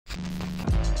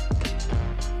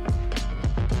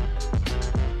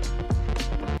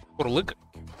Урлык.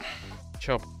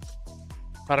 Чё?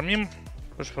 Фармим?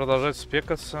 Хочешь продолжать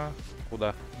спекаться?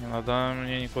 Куда? Не надо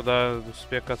мне никуда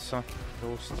спекаться. Все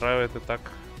устраивает и так.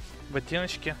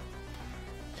 Ботиночки.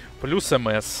 Плюс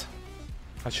МС.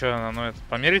 А чё, оно это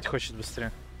померить хочет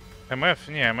быстрее? МФ?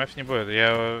 Не, МФ не будет.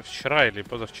 Я вчера или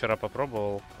позавчера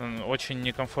попробовал. Очень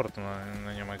некомфортно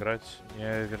на нем играть.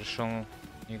 Я решил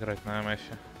не играть на МФ.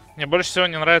 Мне больше всего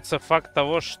не нравится факт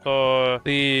того, что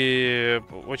ты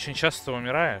очень часто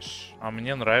умираешь, а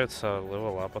мне нравится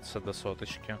левелапаться до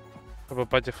соточки. Как бы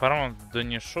пати фармом да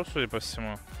не шо, судя по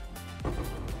всему.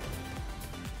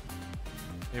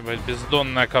 Ебать,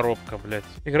 бездонная коробка, блядь.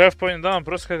 Играю в пони недавно,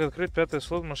 просто как открыть 5-й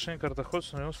слот в машине картоход,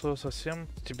 смотрел слово совсем.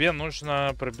 Тебе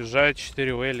нужно пробежать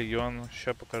 4-вей легион.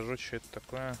 Сейчас покажу, что это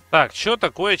такое. Так, что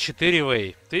такое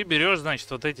 4-вей? Ты берешь, значит,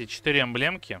 вот эти 4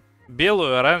 эмблемки.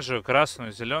 Белую, оранжевую,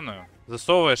 красную, зеленую.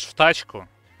 Засовываешь в тачку.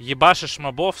 Ебашишь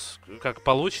мобов, как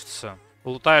получится.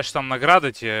 Лутаешь там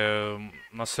награды, тебе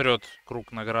насрет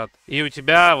круг наград. И у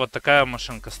тебя вот такая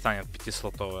машинка станет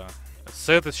 5-слотовая.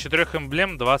 Сет из 4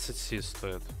 эмблем 20 си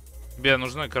стоит. Тебе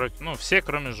нужны, короче, ну, все,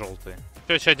 кроме желтой.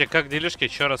 Че, чатик, как делишки,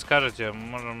 что расскажете?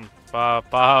 Можем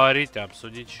поговорить,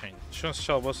 обсудить что-нибудь. Начнем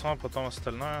сначала босс-моб, потом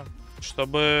остальное.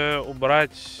 Чтобы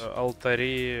убрать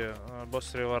алтари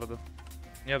босс-реварда.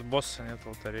 Нет босса, нет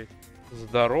алтарей.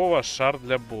 Здорово, шар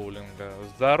для боулинга.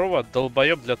 Здорово,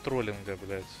 долбоеб для троллинга,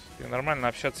 блядь. Ты нормально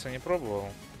общаться не пробовал?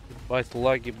 Ебать,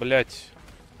 лаги, блядь.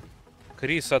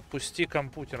 Крис, отпусти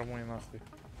компьютер мой нахуй.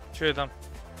 Че это?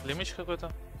 Ламыч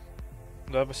какой-то?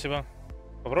 Да, спасибо.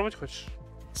 Попробовать хочешь?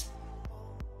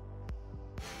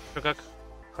 Че как?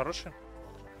 Хороший?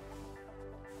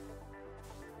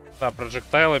 Да,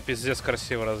 прожектайлы пиздец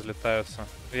красиво разлетаются.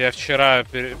 Я вчера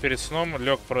перед сном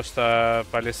лег просто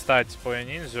полистать по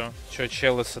ниндзю. Че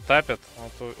челы сетапят.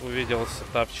 Вот увидел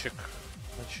сетапчик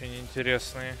очень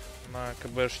интересный на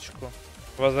КБшечку.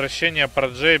 Возвращение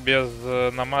проджей без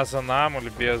намаза на амуль,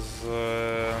 без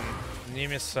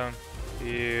нимиса.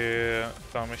 И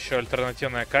там еще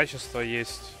альтернативное качество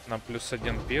есть на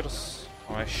 +1 пирс.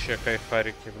 Вообще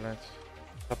кайфарики, блядь.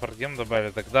 Саппортгем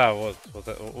добавили. Тогда вот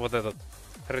этот.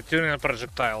 Return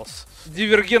Projectiles.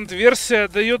 Дивергент версия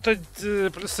дает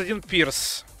 +1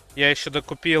 пирс. Я еще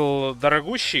докупил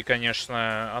дорогущий,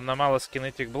 конечно, Anomalous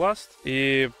Kinetic Blast.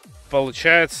 И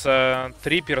получается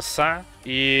 3 пирса.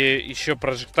 И еще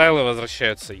прожектайлы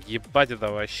возвращаются. Ебать,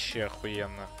 это вообще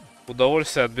охуенно.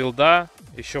 Удовольствие от билда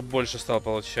еще больше стал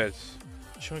получать.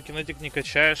 Почему кинетик не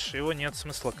качаешь? Его нет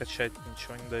смысла качать,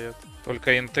 ничего не дает.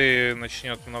 Только инты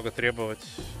начнет много требовать.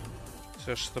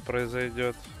 Все, что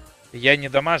произойдет. Я не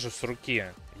дамажу с руки.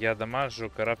 Я дамажу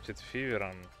Corrupted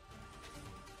Fever'ом.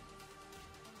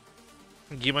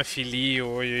 Гемофилии,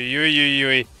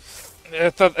 ой-ой-ой-ой-ой.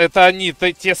 Это они,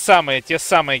 те самые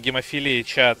гемофилии,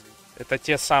 чат. Это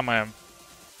те самые.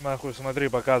 Нахуй, смотри,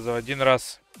 показываю.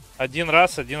 Один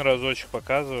разочек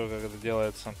показываю, как это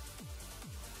делается.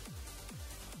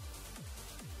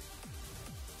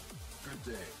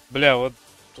 Бля, вот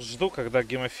жду, когда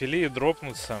гемофилии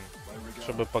дропнутся,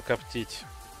 чтобы покоптить.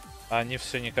 А они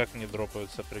все никак не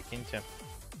дропаются, прикиньте.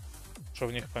 Что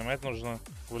в них поймать нужно?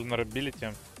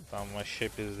 Vulnerability. Там вообще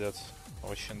пиздец.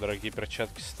 Очень дорогие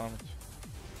перчатки станут.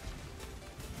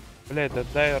 Блядь, да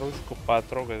дай ручку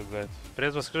потрогать, блядь.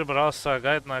 Привет, расскажи, пожалуйста,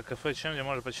 гайд на кафе, чем где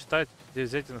можно почитать, где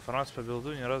взять информацию по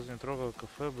билду. Ни разу не трогал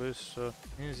кафе, боюсь, что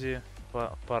ниндзи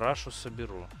по рашу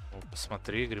соберу. О,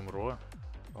 посмотри, Гримро.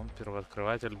 Он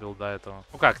первооткрыватель билда этого.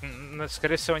 Ну как,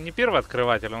 скорее всего, не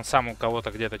первооткрыватель, он сам у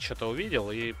кого-то где-то что-то увидел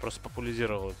и просто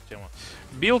популяризировал эту тему.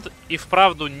 Билд и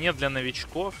вправду не для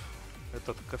новичков,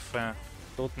 этот кафе.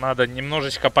 Тут надо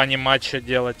немножечко понимать, что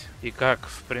делать. И как,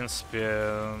 в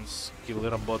принципе, скиллы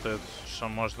работают. Что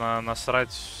можно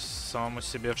насрать самому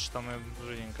себе в штаны.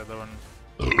 Жиденько довольно.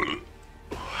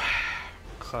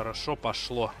 Хорошо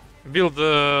пошло. Билд,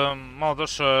 мало того,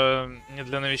 что не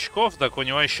для новичков, так у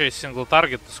него еще и сингл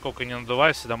таргет. Сколько не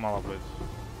надувай, всегда мало будет.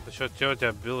 Ты что, у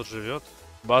тебя билд живет?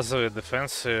 Базовые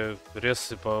дефенсы,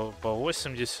 ресы по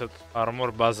 80,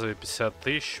 армор базовый 50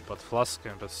 тысяч, под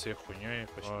фласками, под всей хуйней.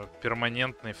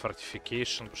 Перманентный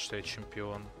фортификейшн, потому что я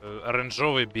чемпион.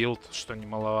 Оранжевый билд, что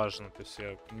немаловажно. То есть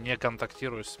я не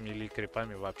контактирую с мили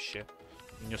крипами вообще.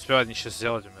 Не успевают ничего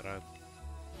сделать, умирают.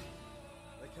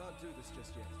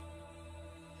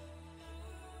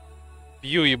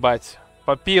 Пью, ебать.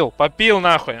 Попил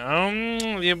нахуй.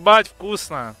 Ебать,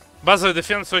 вкусно. Базовый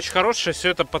дефенс очень хороший, все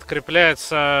это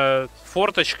подкрепляется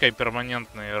форточкой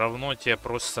перманентной, равно тебе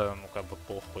просто, ну как бы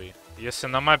похуй. Если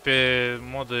на мапе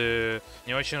моды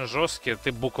не очень жесткие,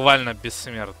 ты буквально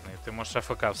бессмертный. Ты можешь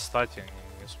АФК встать и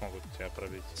не смогут тебя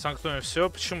пробить. Санктуме все,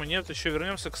 почему нет? Еще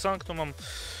вернемся к санктумам.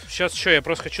 Сейчас что, я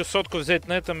просто хочу сотку взять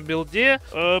на этом билде,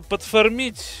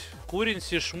 подфармить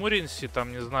куренси, шмуренси,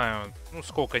 там, не знаю, ну,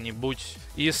 сколько-нибудь,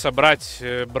 и собрать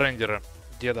брендера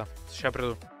деда. Сейчас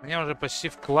приду. У меня уже почти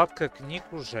вкладка книг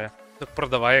уже. Так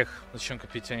продавай их. Зачем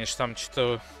копить? Они же там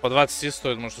что-то по 20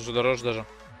 стоят, может, уже дороже даже.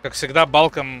 Как всегда,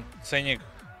 балком ценник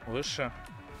выше.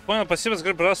 Понял, спасибо,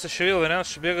 скажи, пожалуйста, еще видел вариант,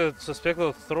 что бегают со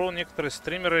спекла Throw некоторые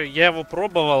стримеры. Я его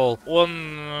пробовал,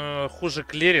 он хуже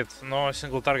клирит, но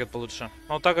сингл-таргет получше.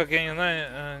 Но так как я не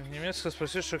знаю немецкого,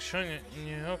 спросил, что к чему,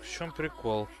 в чем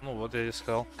прикол. Ну вот, я и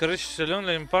сказал. Короче, силен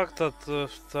ли импакт от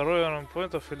второй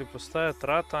ранпоинтов или пустая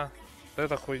трата?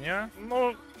 Это хуйня?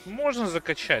 Ну, можно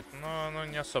закачать, но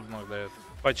не особо много дает.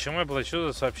 Почему я плачу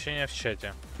за сообщения в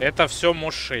чате? Это все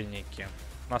мошенники.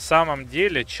 На самом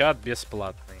деле чат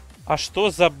бесплатный. А что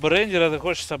за брендера ты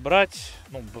хочешь собрать?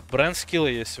 Ну,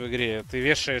 бренд-скиллы есть в игре. Ты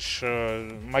вешаешь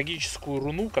магическую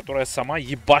руну, которая сама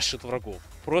ебашит врагов.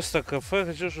 Просто кафе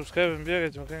хочу, чтобы скайпом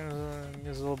бегать, пока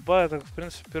не залупаю. Так, в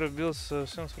принципе, первый бился,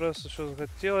 всем справился, что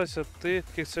захотелось. А ты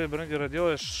каких целей брендера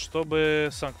делаешь, чтобы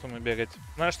санктумы бегать?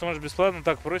 Знаешь, что можешь бесплатно,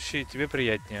 так проще и тебе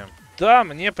приятнее. Да,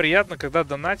 мне приятно, когда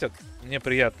донатят. Мне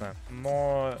приятно.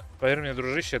 Но, поверь мне,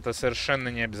 дружище, это совершенно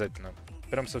не обязательно.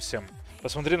 Прям совсем.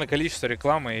 Посмотри на количество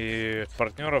рекламы и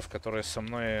партнеров, которые со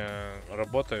мной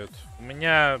работают. У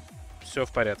меня все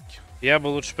в порядке. Я бы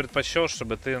лучше предпочел,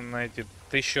 чтобы ты на эти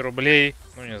 1000 рублей,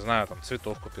 ну не знаю, там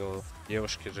цветов купил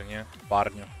девушке, жене,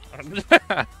 парню.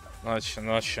 Ну а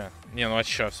чё? Не, ну а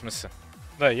чё, в смысле?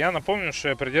 Да, я напомню, что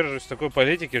я придерживаюсь такой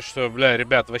политики, что, бля,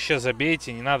 ребят, вообще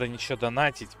забейте, не надо ничего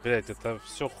донатить, блядь, это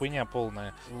все хуйня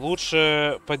полная.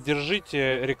 Лучше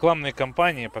поддержите рекламные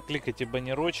кампании, покликайте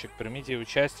баннерочек, примите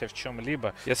участие в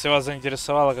чем-либо. Если вас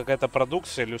заинтересовала какая-то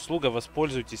продукция или услуга,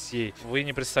 воспользуйтесь ей. Вы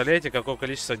не представляете, какое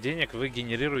количество денег вы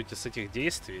генерируете с этих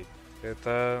действий.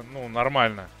 Это, ну,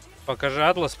 нормально. Покажи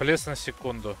атлас, полез на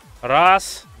секунду. 1,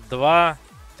 2,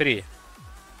 3.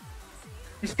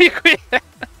 Нихуя!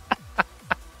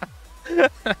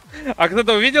 А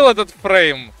кто-то увидел этот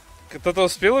фрейм? Кто-то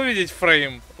успел увидеть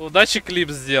фрейм? Удачи клип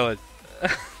сделать.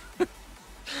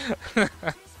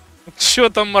 Чё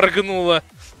там моргнуло?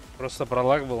 Просто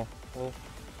пролаг был.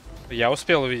 Я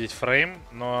успел увидеть фрейм,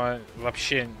 но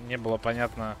вообще не было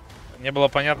понятно. Не было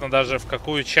понятно даже, в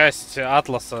какую часть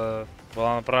атласа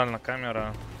была направлена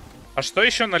камера. А что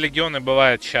еще на легионы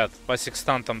бывает, чат, по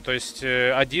секстантам? То есть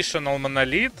additional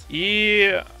монолит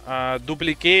и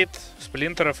duplicate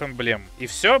сплинтеров эмблем. И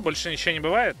все? Больше ничего не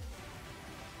бывает?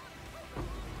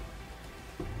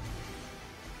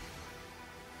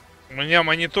 У меня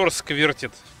монитор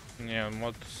сквертит. Не,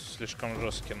 мод слишком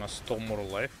жесткий. На 100 мур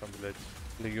лайфа, блядь.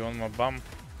 Легион мобам.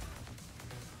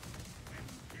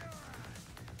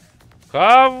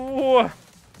 Кого?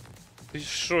 Ты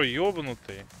шо,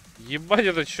 ёбнутый? Ебать,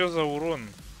 это что за урон?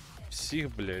 Псих,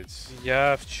 блядь.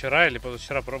 Я вчера или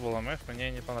позавчера пробовал МФ,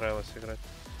 мне не понравилось играть.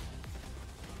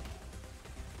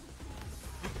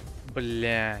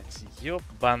 Блядь,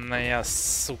 ёбаная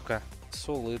сука.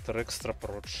 Солитер, экстра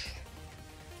продж.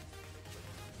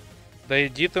 Да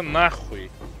иди ты нахуй.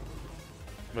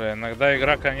 Бля, иногда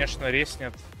игра, конечно,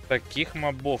 резнет таких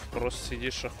мобов. Просто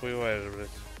сидишь, охуеваешь, блядь.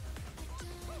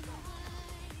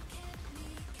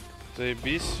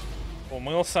 Заебись.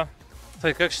 Умылся.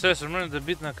 Так, как считаешь, нормально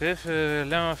добить на КФ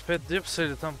лямов 5 депса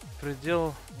или там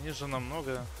предел ниже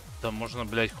намного? Да можно,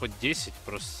 блядь, хоть 10,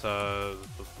 просто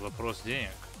тут вопрос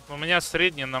денег. У меня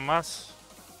средний намаз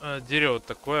дерево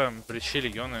такое, плечи,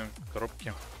 легионы,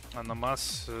 коробки. А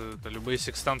намаз это любые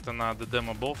секстанты на ДД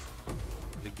мобов.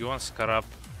 Легион, скараб,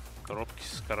 коробки,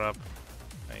 скараб.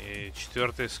 И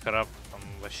 4-й скараб, там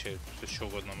вообще все что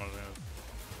угодно можно.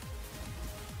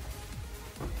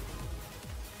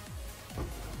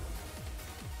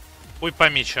 Хуй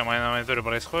пойми, что на мониторе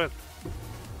происходит.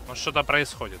 Ну что-то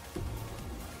происходит.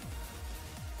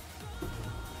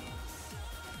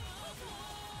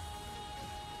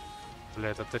 Бля,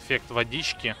 этот эффект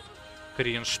водички.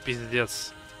 Кринж,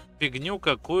 пиздец. Фигню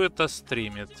какую-то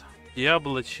стримит.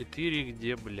 Diablo 4,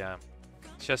 где, бля?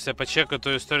 Сейчас я почекаю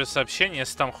ту историю сообщений.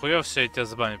 Если там хуёв, все, я тебя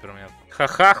забаню про меня.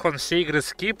 Ха-ха, он все игры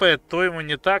скипает. То ему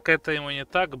не так, это ему не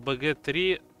так.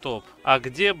 БГ3 топ. А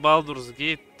где Baldur's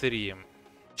Gate 3?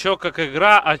 Чё, как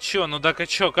игра? А чё? Ну так а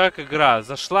чё, как игра?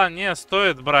 Зашла? Не,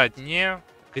 стоит брать? Не.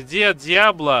 Где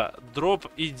Диабло? Дроп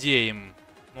идеям.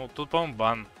 Ну, тут, по-моему,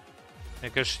 бан. Я,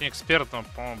 конечно, не эксперт, но,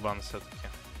 по-моему, бан все-таки.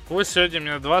 Пусть сегодня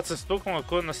мне 20 стукнуло,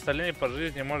 какое настроение по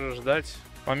жизни можешь ждать?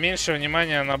 Поменьше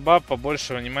внимания на баб,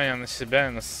 побольше внимания на себя,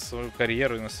 и на свою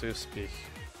карьеру, и на свои успехи.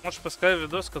 Можешь подсказать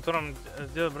видос, в котором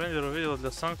дело брендер увидел для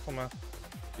Санктума?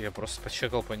 Я просто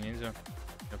почекал по ниндзя.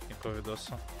 такого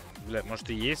видоса. Бля, может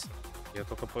и есть? Я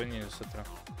только по ней смотрю.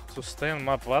 Сустейн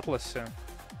мап в атласе?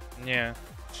 Не,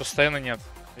 сустейна нет.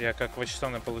 Я как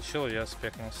вычтенный получил, я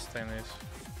спекнул сустейн есть.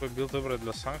 Какой билд выбрать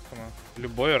для Санктума?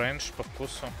 Любой рейндж по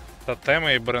вкусу.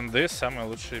 Тотемы и бренды самые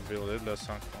лучшие билды для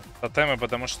Санктума. Тотемы,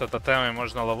 потому что тотемы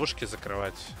можно ловушки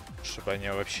закрывать, чтобы они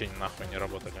вообще нахуй не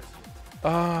работали.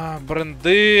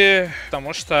 Бренды,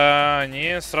 потому что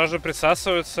они сразу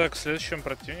присасываются к следующему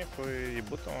противнику и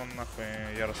ебут его нахуй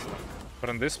яростно.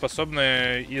 Бренды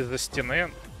способны из-за стены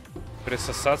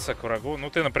присосаться к врагу. Ну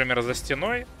ты, например, за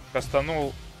стеной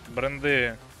кастанул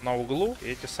бренды на углу, и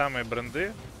эти самые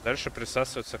бренды дальше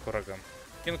присасываются к врагам.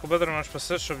 Инкубатор можешь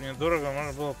поставить, чтобы недорого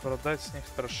можно было продать с них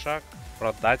трошак.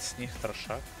 Продать с них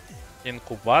трошак?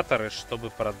 Инкубаторы, чтобы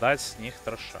продать с них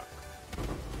трошак.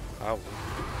 Ау.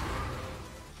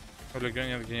 В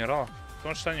Легионе нет генерала?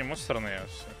 Потому что они мусорные,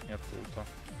 нет лута.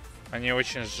 Они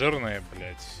очень жирные,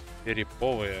 блядь, и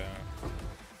риповые.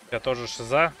 Я тоже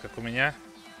шиза, как у меня.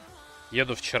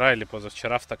 Еду вчера или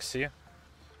позавчера в такси.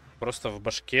 Просто в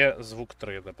башке звук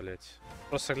трейда, блядь.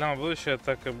 Просто глянем в будущее,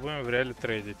 так и будем в реале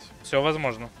трейдить. Все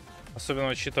возможно. Особенно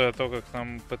учитывая то, как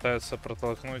нам пытаются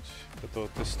протолкнуть эту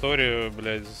вот историю,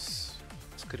 блядь, с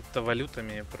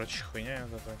криптовалютами и прочей хуйней.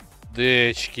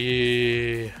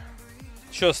 Дечки.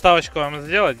 Че, ставочку вам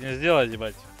сделать? Не сделать,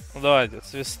 ебать? Ну давайте,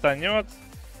 свистанет.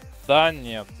 Да,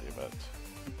 нет, ебать.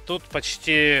 Тут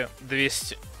почти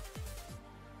 200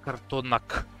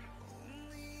 картонок.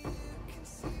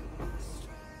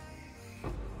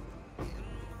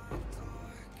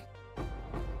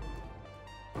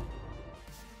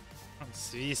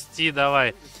 Свести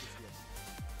давай.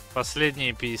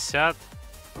 Последние 50.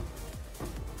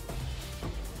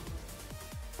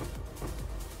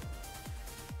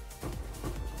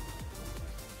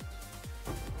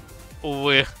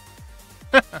 Увы.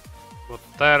 Вот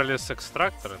Tireless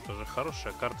Extractor, это уже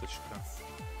хорошая карточка.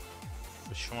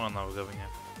 Почему она в говне?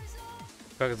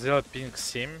 Как сделать пинг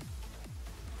 7?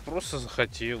 Просто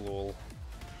захоти, лол.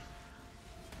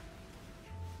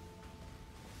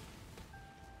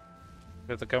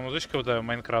 Это такая музычка, когда в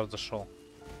Майнкрафт зашел.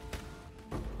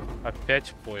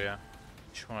 Опять поя.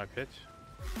 Почему опять?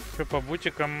 Что по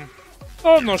бутикам?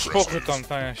 О, ну ж похуй там,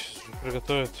 Таня сейчас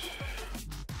приготовит.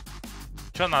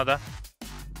 Что надо?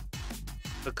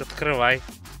 Так открывай.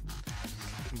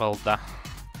 Балда.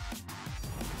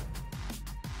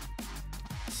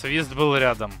 Свист был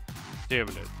рядом. Где,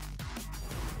 блядь?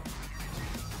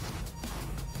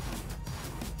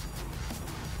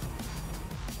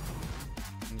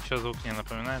 Ничего звук не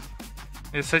напоминает.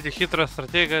 И, кстати, хитрая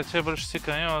стратегия. Тебе больше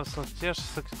секанева, слотеж,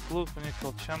 лук, у них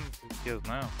колчан, я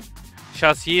знаю.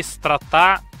 Сейчас есть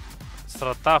страта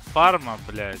фарма,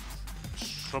 блядь,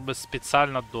 чтобы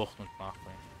специально дохнуть,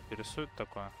 нахуй. Интересует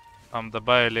такое? Там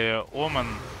добавили омен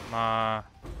на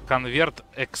конверт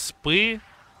экспы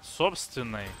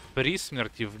собственной при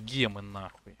смерти в гемы,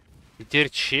 нахуй. И теперь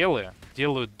челы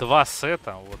делают 2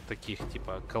 сета вот таких,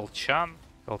 типа колчан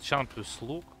плюс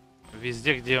лук.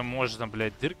 Везде, где можно,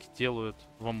 блядь, дырки делают.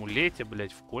 В амулете,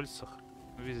 блядь, в кольцах.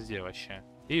 Везде вообще.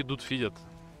 И идут, фидят,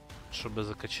 чтобы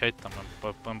закачать там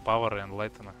Empower и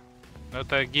Enlighten. Ну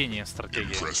это гений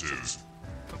стратегии.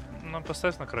 Ну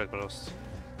поставь на край, пожалуйста.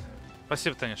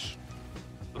 Спасибо, Таниш.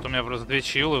 Тут у меня просто 2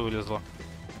 чаилы вылезло.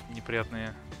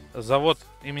 Неприятные. Завод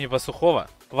имени Пастухова.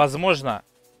 Возможно,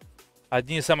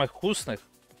 одни из самых вкусных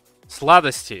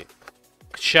сладостей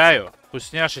к чаю.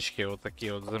 Вкусняшечки вот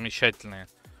такие вот замечательные.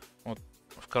 Вот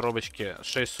в коробочке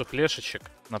 6 суфлешечек,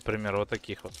 например, вот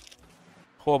таких вот.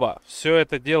 Хоба. Все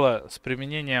это дело с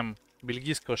применением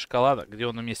бельгийского шоколада, где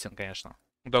он уместен, конечно.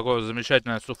 Вот такое вот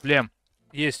замечательное суфле.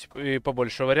 Есть и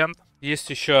побольше вариант. Есть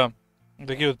еще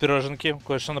такие вот пироженки,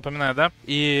 кое-что напоминаю, да?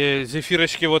 И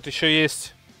зефирочки вот еще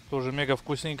есть. Тоже мега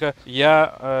вкусненько.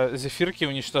 Я зефирки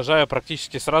уничтожаю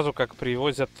практически сразу, как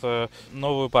привозят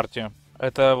новую партию.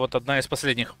 Это вот одна из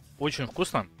последних. Очень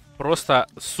вкусно. Просто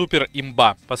супер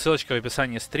имба. По ссылочке в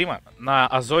описании стрима. На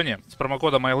Озоне с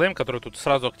промокодом iLame, который тут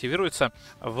сразу активируется,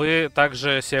 вы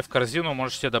также себе в корзину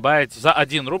можете добавить за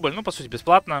 1 рубль, ну по сути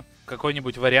бесплатно,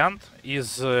 какой-нибудь вариант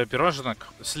из пироженок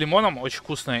с лимоном, очень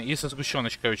вкусные, и со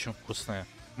сгущеночкой очень вкусные.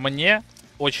 Мне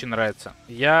очень нравится.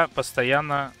 Я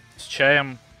постоянно с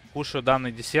чаем кушаю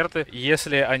данные десерты,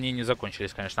 если они не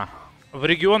закончились, конечно. В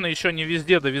регионы еще не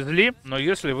везде довезли, но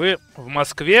если вы в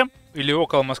Москве или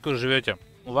около Москвы живете,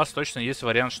 у вас точно есть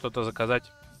вариант что-то заказать.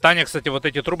 Таня, кстати, вот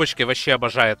эти трубочки вообще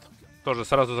обожает. Тоже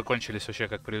сразу закончились вообще,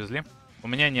 как привезли. У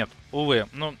меня нет. Увы.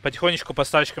 Ну, потихонечку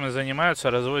поставочками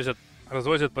занимаются,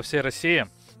 развозят по всей России.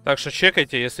 Так что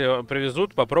чекайте, если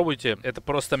привезут, попробуйте. Это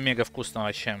просто мега вкусно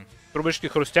вообще. Трубочки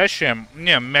хрустящие.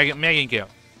 Не, мягенькие.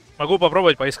 Могу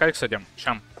попробовать поискать, кстати.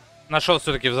 Чем? Нашел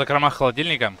все-таки в закромах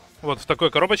холодильника. Вот в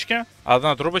такой коробочке.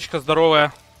 Одна трубочка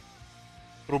здоровая.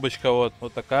 Трубочка вот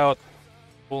такая вот.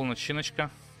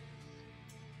 Полначиночка.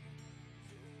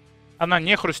 Она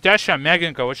не хрустящая,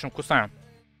 мягенькая, очень вкусная.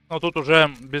 Но тут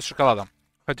уже без шоколада.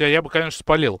 Хотя я бы, конечно,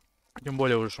 спалил. Тем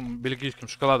более уж бельгийским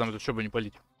шоколадом, это что бы не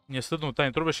полить. Не стыдно у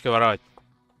Тани трубочки воровать.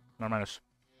 Нормально.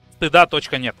 Стыда,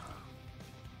 точка нет.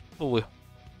 Увы.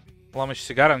 Ламыч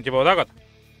сигары, ну типа вот так вот.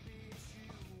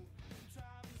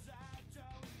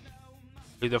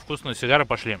 Видя вкусные сигары,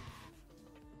 пошли.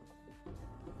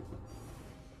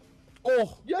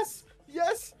 О, yes,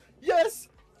 yes, yes,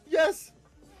 yes.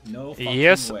 No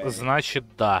Yes, fucking way.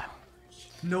 значит да.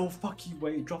 No fucking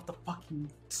way. Drop the fucking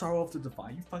star off the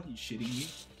divine. You fucking shitting me?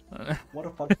 What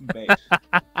a fucking bait.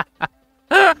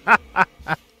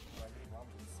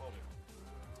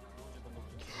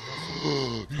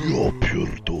 Я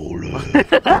пердоле.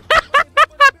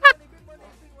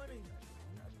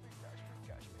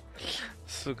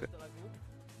 Сука.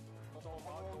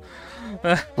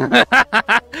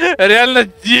 Реально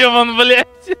демон, блядь.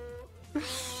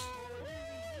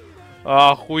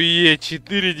 Охуеть,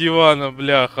 4 дивана,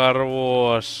 бля,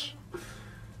 хорош.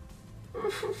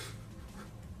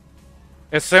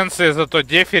 Эссенция зато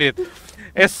деферит.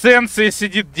 Эссенция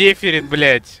сидит деферит,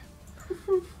 блядь.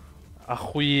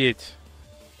 Охуеть.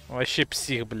 Вообще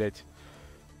псих, блядь.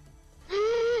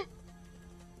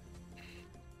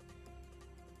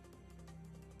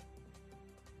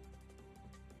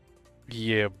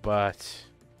 Ебать.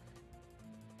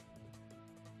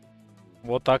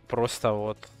 Вот так просто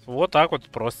вот. Вот так вот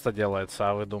просто делается,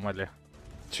 а вы думали.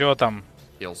 Чё там?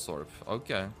 Hillsorp.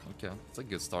 Okay, okay. It's a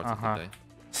good start of Ага. the day.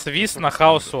 Свист на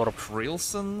Хаусорб.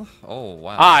 Frilson? Oh,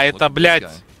 wow. А, Look это, at this блядь.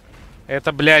 guy.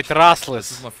 Это, блядь, This is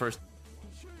Раслес. my first.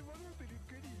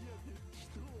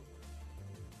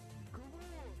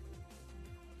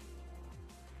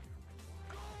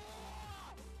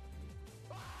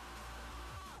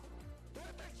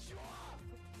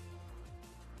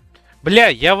 Бля,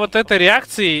 я вот этой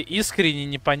реакции искренне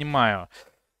не понимаю.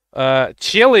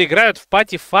 Челы играют в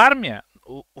пати-фарме.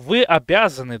 Вы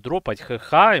обязаны дропать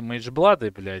ХХ и мейджблады,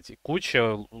 блядь. И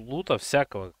куча лута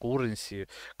всякого. Куренси,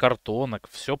 картонок,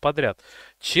 все подряд.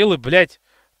 Челы, блядь,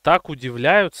 так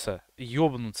удивляются.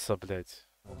 Ёбнутся, блядь.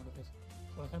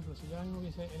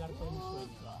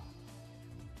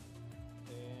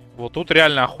 Вот тут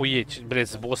реально охуеть, блядь,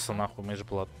 с босса нахуй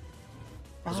мейджблад.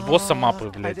 С босса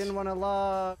мапы, блядь.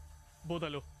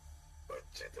 Bótalo.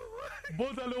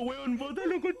 Bótalo, weón,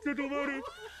 bótalo, concha tu madre.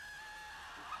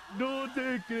 No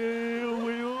te creo,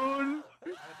 weón.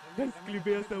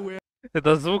 Clipea esta weá,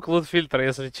 Это звук лут-фильтра,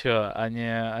 если чё,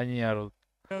 они орут.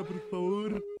 por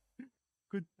favor.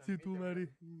 Concha tu madre.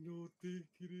 No te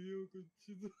creo,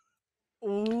 concha tu...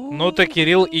 Ну ты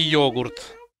Кирилл и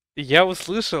йогурт. Я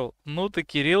услышал, ну ты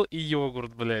Кирилл и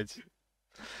йогурт, блядь.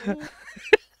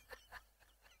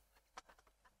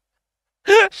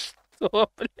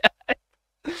 Что, блядь?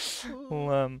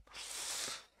 Ладно.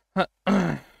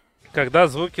 Когда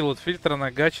звуки лут-фильтра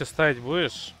на гаче ставить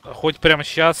будешь? Хоть прямо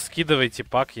сейчас скидывайте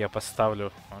пак, я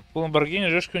поставлю. В Lamborghini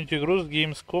ждешь какую-нибудь игру с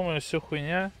Gamescom и все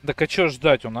хуйня? Да а чё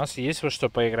ждать? У нас есть во что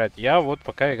поиграть. Я вот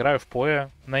пока играю в Поя.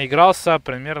 Наигрался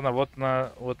примерно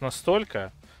вот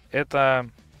настолько. Это,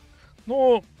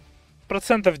 ну,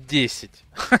 процентов 10.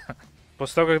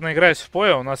 После того, как наиграюсь в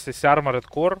Поя, у нас есть Armored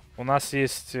Core, у нас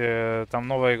есть там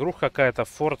новая игруха какая-то,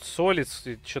 Fort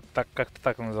Solid, что-то так, как-то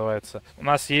так называется. У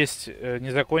нас есть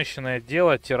незаконченное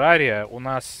дело, Террария, у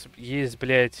нас есть,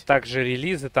 блядь, также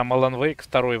релизы, там Alan Wake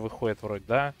 2 выходит вроде,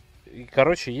 да? И,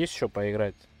 короче, есть что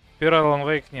поиграть. Первый Alan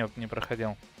Wake нет, не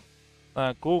проходил.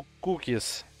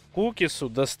 Кукис. Кукису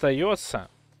достается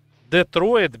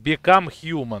Detroit Become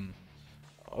Human.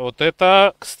 Вот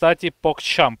это, кстати,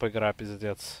 PogChamp игра,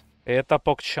 пиздец. Это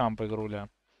PogChamp игруля.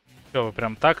 Что, вы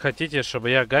прям так хотите,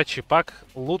 чтобы я гачи пак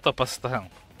лута поставил?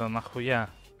 Да нахуя?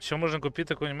 Еще можно купить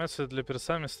такую анимацию для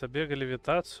перса, вместо бега,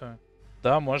 левитацию?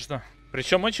 Да, можно.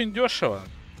 Причем очень дешево.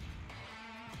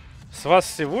 С вас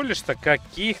всего лишь-то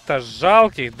каких-то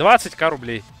жалких 20к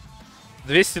рублей.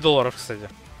 200 долларов, кстати.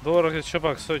 Долларов это что,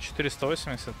 пак, стоит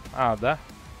 480? А, да?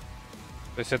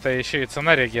 То есть это еще и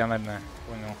цена региональная.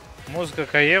 Понял. Музыка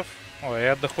КФ. Ой,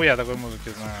 я дохуя такой музыки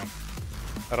знаю.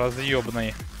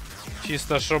 Разъебный.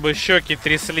 Чисто, чтобы щеки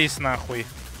тряслись нахуй.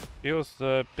 Пил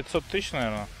за 500 тысяч,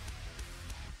 наверное.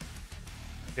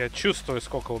 Я чувствую,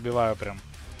 сколько убиваю прям.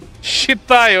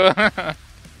 Считаю!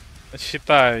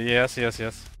 Считаю,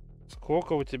 yes.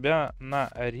 Сколько у тебя на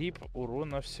рип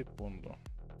урона в секунду?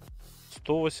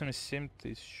 187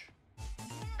 тысяч.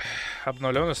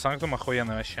 Обновленный санктум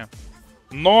охуенный вообще.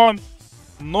 Но!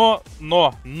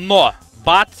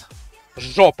 Бат!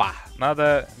 жопа.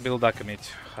 Надо билдак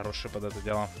иметь хороший под это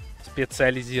дело.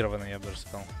 Специализированный, я бы даже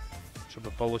сказал.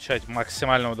 Чтобы получать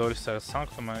максимальное удовольствие от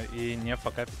Санктума и не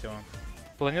факапить его.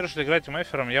 Планируешь ли играть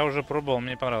Мэфером? Я уже пробовал,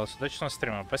 мне понравилось. Удачного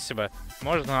стрима, спасибо.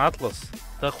 Можно Атлас?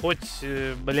 Да хоть,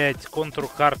 блять, контур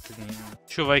карты.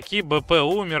 Чуваки, БП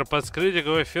умер, под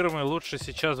скрытиковой фирмой лучше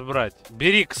сейчас брать.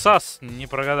 Бери КСАС, не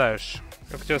прогадаешь.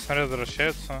 Как у тебя снаряд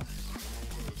возвращается?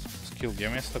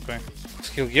 Скиллгейм есть такой.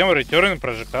 Скиллгейм, Return,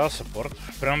 Projectile Support.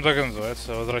 Прям так и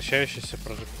называется. Возвращающийся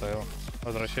Projectile.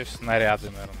 Возвращающиеся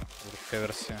снаряды, наверное. Русская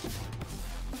версия.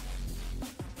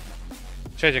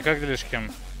 Чатик, как делишки?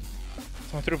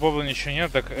 Смотрю, Бобла ничего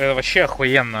нет, так вообще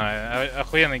охуенно.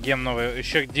 Охуенный гейм новый.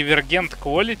 Еще Divergent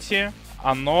Quality.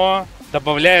 Оно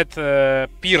добавляет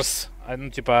пирс. Ну,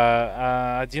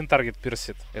 типа, один таргет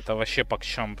пирсит. Это вообще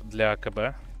пакчамп для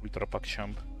КБ. Ультра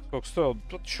пакчамп. Сколько стоил?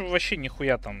 Тут что вообще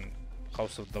нихуя там.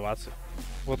 Хаусов 20.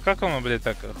 Вот как оно, блядь,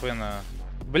 так охуенно.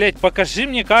 Блядь, покажи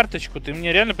мне карточку. Ты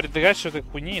мне реально предлагаешь что-то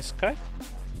хуйни искать?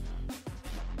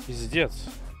 Пиздец.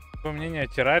 Какое мнение о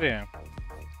террарии?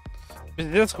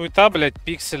 Пиздец, хуйта, блядь,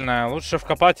 пиксельная. Лучше в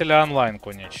Копателя онлайн,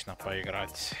 конечно,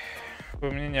 поиграть.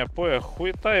 Какое мнение о поя?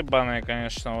 Хуйта ебаная,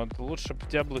 конечно. Вот лучше бы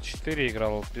Diablo 4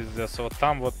 играл, пиздец. Вот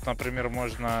там вот, например,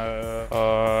 можно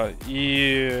да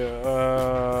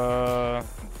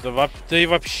и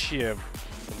вообще,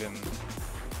 блин.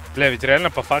 Бля, ведь реально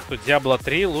по факту Diablo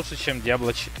 3 лучше, чем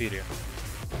Diablo 4.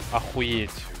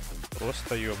 Охуеть.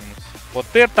 Просто ёбнуться. Вот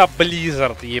это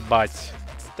Blizzard, ебать.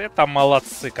 Вот это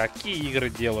молодцы, какие игры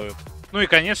делают. Ну и,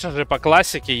 конечно же, по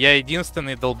классике, я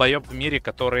единственный долбоеб в мире,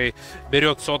 который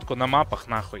берет сотку на мапах,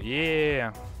 нахуй.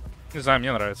 Не знаю,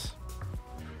 мне нравится.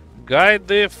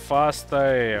 Гайды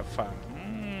Фаста Эфа.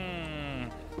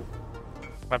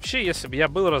 Вообще, если бы я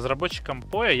был разработчиком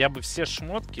поя, я бы все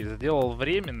шмотки сделал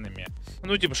временными.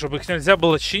 Ну, типа, чтобы их нельзя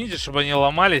было чинить, чтобы они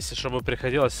ломались, и чтобы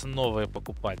приходилось новые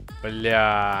покупать.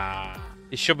 Бля.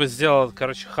 Еще бы сделал,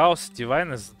 короче, хаос,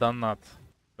 дивайн из донат.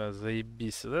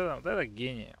 Заебись. Вот это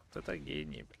гений. Вот это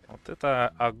гений, блин. Вот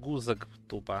это агузок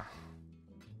тупо.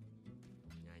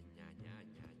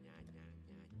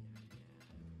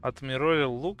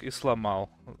 Отмиролил лук и сломал.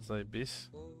 Заебись.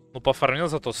 Ну, пофармил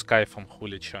зато с кайфом,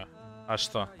 хули чё. А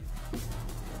что?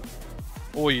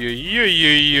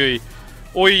 Ой-ой-ой-ой-ой.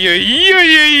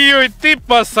 Ой-ой-ой-ой-ой. Ты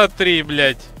посмотри,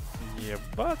 блядь.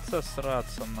 Ебаться,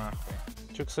 сраться, нахуй.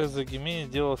 Чё, кстати, за геймини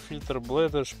делал фильтр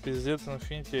блэдж, пиздец,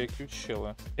 Infinity IQ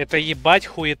чела. Это ебать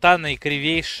хуета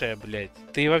наикривейшая, блядь.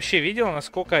 Ты вообще видел,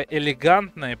 насколько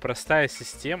элегантная и простая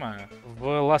система в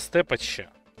Last Epoch?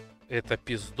 Это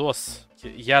пиздос.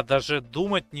 Я даже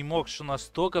думать не мог, что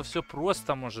настолько все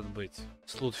просто может быть.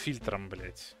 С лут-фильтром,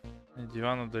 блядь.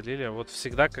 Диван удалили. Вот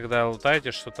всегда, когда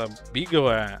лутаете что-то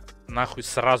биговое, нахуй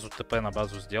сразу ТП на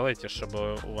базу сделайте,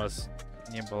 чтобы у вас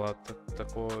не было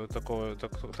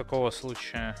такого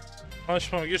случая. Ладно,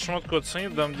 помоги шмотку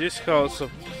оценить, дам 10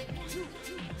 хаусов.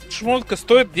 Шмотка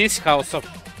стоит 10 хаусов.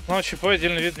 Ну, ЧП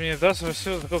отдельный вид мне даст во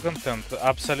все такой контент.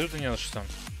 Абсолютно не на что.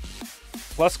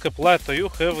 Класс apply to you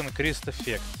have increased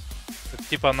effect. Это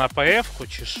типа на ПФ-ку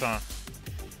чеша.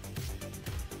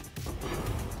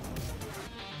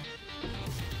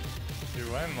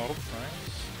 Норд,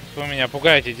 вы меня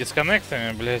пугаете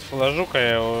дисконнектами, блять, положу-ка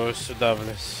я его сюда,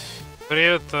 блять.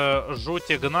 Привет,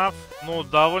 жути гнав. Ну,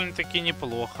 довольно-таки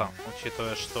неплохо,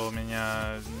 учитывая, что у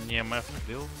меня не МФ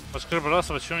бил. Подскажи,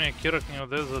 пожалуйста, почему мне Кирок не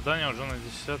выдает задание уже на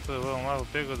 10-й левел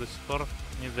пегу до сих пор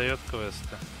не дает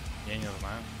квесты? Я не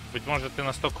знаю. Быть может, ты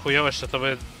настолько хуёвый, что с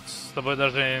тобой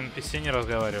даже NPC не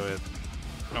разговаривает.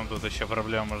 В чем тут еще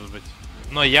проблема может быть?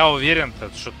 Но я уверен,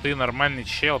 что ты нормальный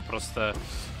чел, просто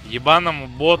ебаному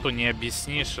боту не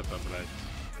объяснишь это, блядь.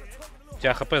 У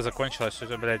тебя хп закончилось, у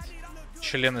тебя, блядь,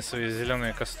 члены свои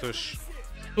зеленые кастуешь.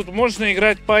 Тут можно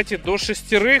играть пати до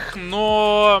 6,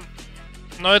 но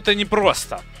это не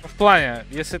просто. В плане,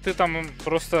 если ты там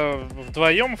просто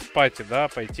вдвоем в пати, да,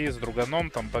 пойти с друганом,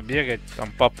 там, побегать,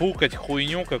 там, попукать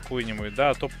хуйню какую-нибудь,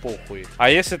 да, то похуй. А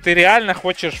если ты реально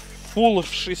хочешь фулл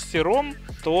в 6,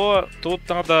 то тут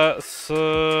надо с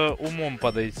умом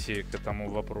подойти к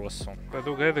этому вопросу.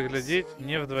 Пойду гайды глядеть,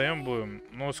 не вдвоем будем.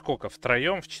 Ну сколько,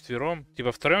 втроем, вчетвером?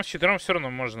 Типа втроем, вчетвером все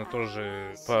равно можно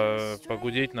тоже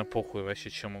погудеть на похуй вообще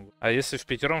чему. А если в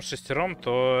пятером, в шестером,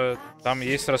 то там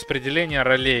есть распределение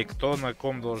ролей, кто на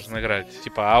ком должен играть.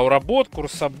 Типа ауработ,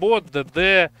 курсобот,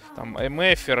 ДД, там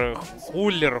МФер,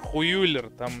 хулер,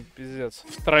 хуюлер, там пиздец.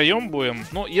 Втроем будем.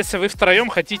 Ну, если вы втроем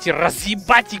хотите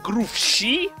разъебать игру в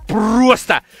щи,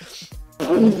 просто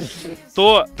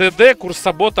то ДД,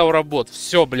 курсобот, ауработ.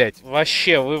 Все, блядь.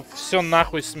 Вообще, вы все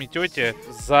нахуй сметете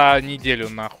за неделю,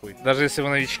 нахуй. Даже если вы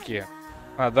новички.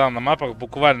 Да, на мапах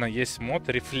буквально есть мод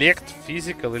Reflect,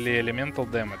 Physical или Elemental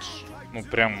Damage. Ну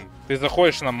прям, ты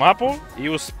заходишь на мапу и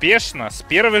успешно с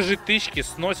первой же тычки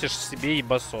сносишь себе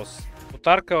ебасос. У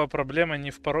Таркова проблема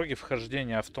не в пороге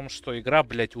вхождения, а в том, что игра,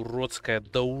 блядь, уродская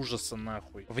до ужаса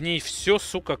нахуй. В ней все,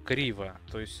 сука, криво.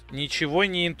 То есть ничего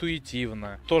не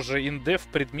интуитивно. Тоже индев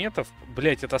предметов,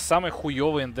 блядь, это самый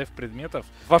хуёвый индев предметов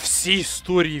во всей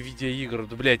истории видеоигр.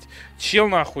 Да, блядь, чел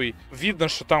нахуй, видно,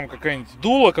 что там какая-нибудь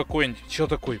дуло какой-нибудь. Чел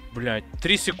такой, блядь,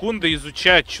 3 секунды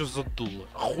изучает, что за дуло.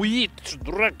 Охуеть, ты что,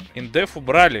 дурак? Индев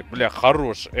убрали, бля,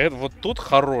 хорош. Это вот тут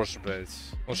хорош, блядь.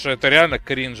 Потому что это реально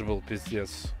кринж был,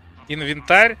 пиздец.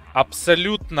 Инвентарь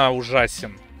абсолютно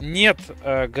ужасен. Нет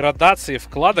градации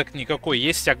вкладок никакой.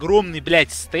 Есть огромный,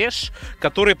 блядь, стэш,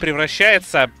 который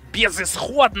превращается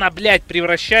безысходно, блядь,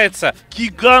 превращается в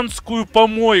гигантскую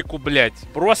помойку, блядь.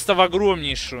 Просто в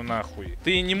огромнейшую, нахуй.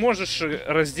 Ты не можешь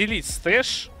разделить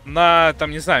стэш на,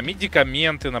 там, не знаю,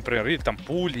 медикаменты, например, или там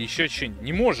пули, еще что-нибудь.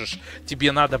 Не можешь.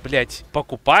 Тебе надо, блядь,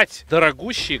 покупать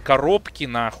дорогущие коробки,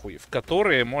 нахуй, в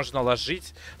которые можно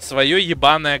ложить свое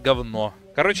ебаное говно.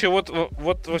 Короче, вот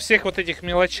во всех вот этих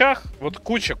мелочах, вот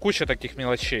куча таких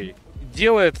мелочей,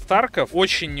 делает Тарков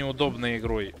очень неудобной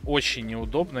игрой. Очень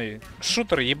неудобной.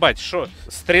 Шутер, ебать, шо?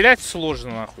 Стрелять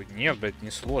сложно, нахуй? Нет, блядь,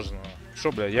 не сложно.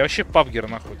 Шо, блядь, я вообще пабгер,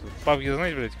 нахуй. Пабгер,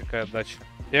 знаете, блядь, какая дача?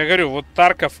 Я говорю, вот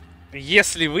Тарков,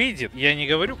 если выйдет, я не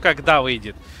говорю, когда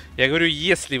выйдет. Я говорю,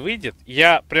 если выйдет,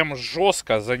 я прям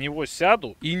жестко за него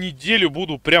сяду и неделю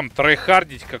буду прям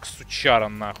трайхардить как сучара,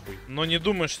 нахуй. Но не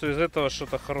думаю, что из этого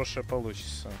что-то хорошее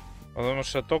получится. Потому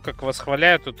что то, как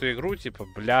восхваляют эту игру, типа,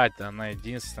 блядь, да она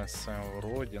единственная в своем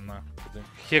роде, нахуй.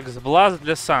 Хексбласт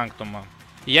для Санктума.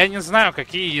 Я не знаю,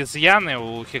 какие изъяны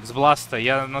у Хексбласта.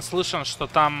 Я наслышан, что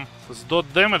там с дот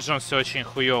дэмэджем все очень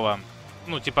хуево.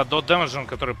 Ну, типа дот дэмэджем,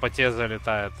 который по тебе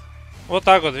залетает. Вот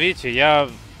так вот, видите, я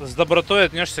с добротой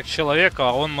отнесся к человеку,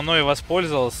 а он мной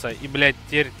воспользовался и, блядь,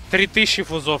 теперь 3000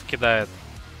 фузов кидает.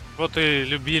 Вот и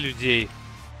люби людей.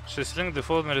 Шестлинг,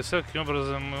 дефолтный ресет, каким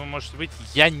образом может быть,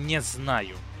 я не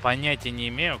знаю. Понятия не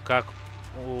имею, как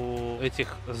у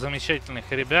этих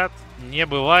замечательных ребят не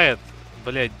бывает,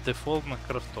 блядь, дефолтных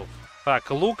крафтов. Так,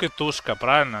 лук и тушка,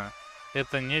 правильно?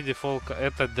 Это не дефолт,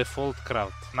 это дефолт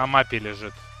крафт. На мапе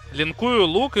лежит. Линкую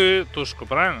лук и тушку,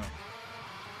 правильно?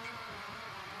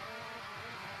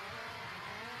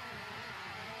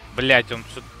 Блять, он,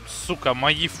 сука,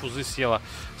 мои фузы съела.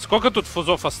 Сколько тут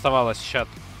фузов оставалось, чат?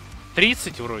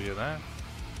 30 вроде, да?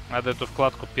 Надо эту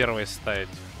вкладку первой ставить.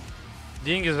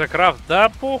 Деньги за крафт? Да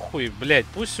похуй, блять,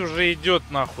 пусть уже идет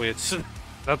нахуй отсюда.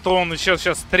 А то он еще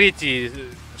сейчас третий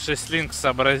шестлинг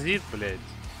сообразит, блять.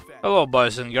 Hello,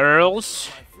 boys and girls.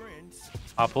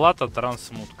 Оплата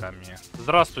трансмутками.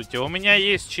 Здравствуйте, у меня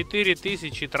есть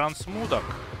 4000 трансмуток.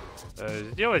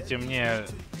 Сделайте мне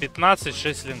 15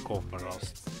 шестлинков,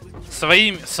 пожалуйста.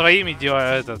 Своими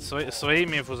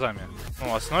фузами.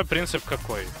 Ну, основной принцип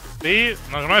какой? Ты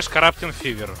нажимаешь Corrupting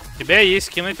Fever. У тебя есть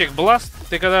Kinetic Blast.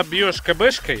 Ты когда бьешь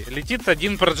КБшкой, летит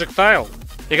один проджектайл.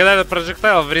 И когда этот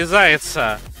проджектайл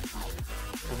врезается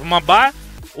в моба,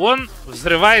 он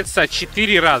взрывается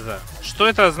 4 раза. Что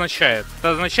это означает?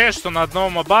 Это означает, что на одного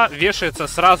моба вешается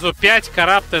сразу 5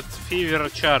 Corrupted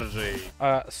Fever чарджей.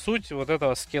 А суть вот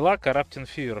этого скилла Corrupting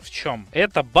Fever в чем?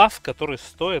 Это баф, который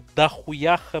стоит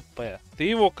дохуя хп. Ты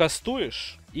его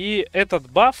кастуешь, и этот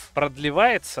баф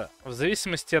продлевается в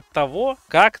зависимости от того,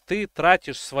 как ты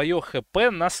тратишь свое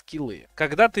хп на скиллы.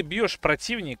 Когда ты бьешь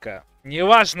противника,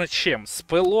 неважно чем,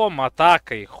 спелом,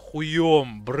 атакой,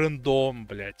 хуем, брендом,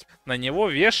 блять, на него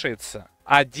вешается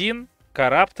один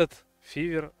Corrupted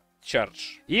Fever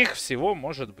Charge. Их всего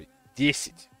может быть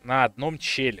 10 на одном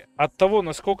челе. От того,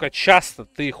 насколько часто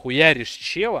ты хуяришь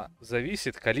чела,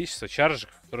 зависит количество чаржей,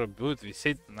 которое будет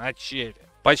висеть на челе.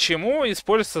 Почему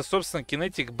используется, собственно,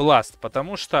 Kinetic Blast?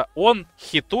 Потому что он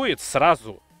хитует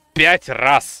сразу 5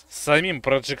 раз с самим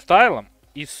проджектайлом.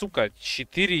 И, сука,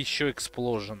 4 еще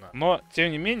экспложена. Но,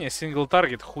 тем не менее,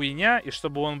 сингл-таргет хуйня. И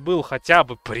чтобы он был хотя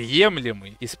бы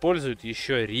приемлемый, используют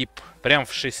еще рип. Прям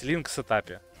в 6-линк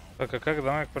сетапе. Так, а как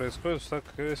дамаг происходит?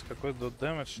 Какой dot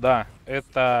damage? Да,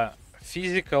 это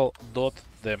physical dot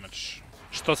damage.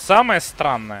 Что самое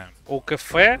странное, у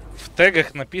КФ в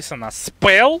тегах написано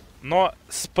spell, но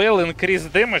spell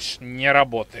increase damage не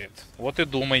работает. Вот и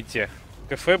думайте.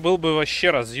 КФ был бы вообще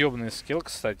разъебный скилл,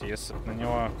 кстати, если бы на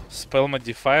него spell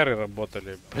модифайеры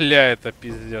работали. Бля, это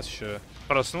пиздец, что.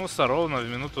 Проснулся ровно в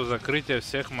минуту закрытия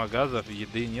всех магазов.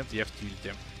 Еды нет, я в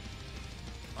тильте.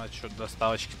 А что,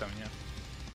 доставочки там нет?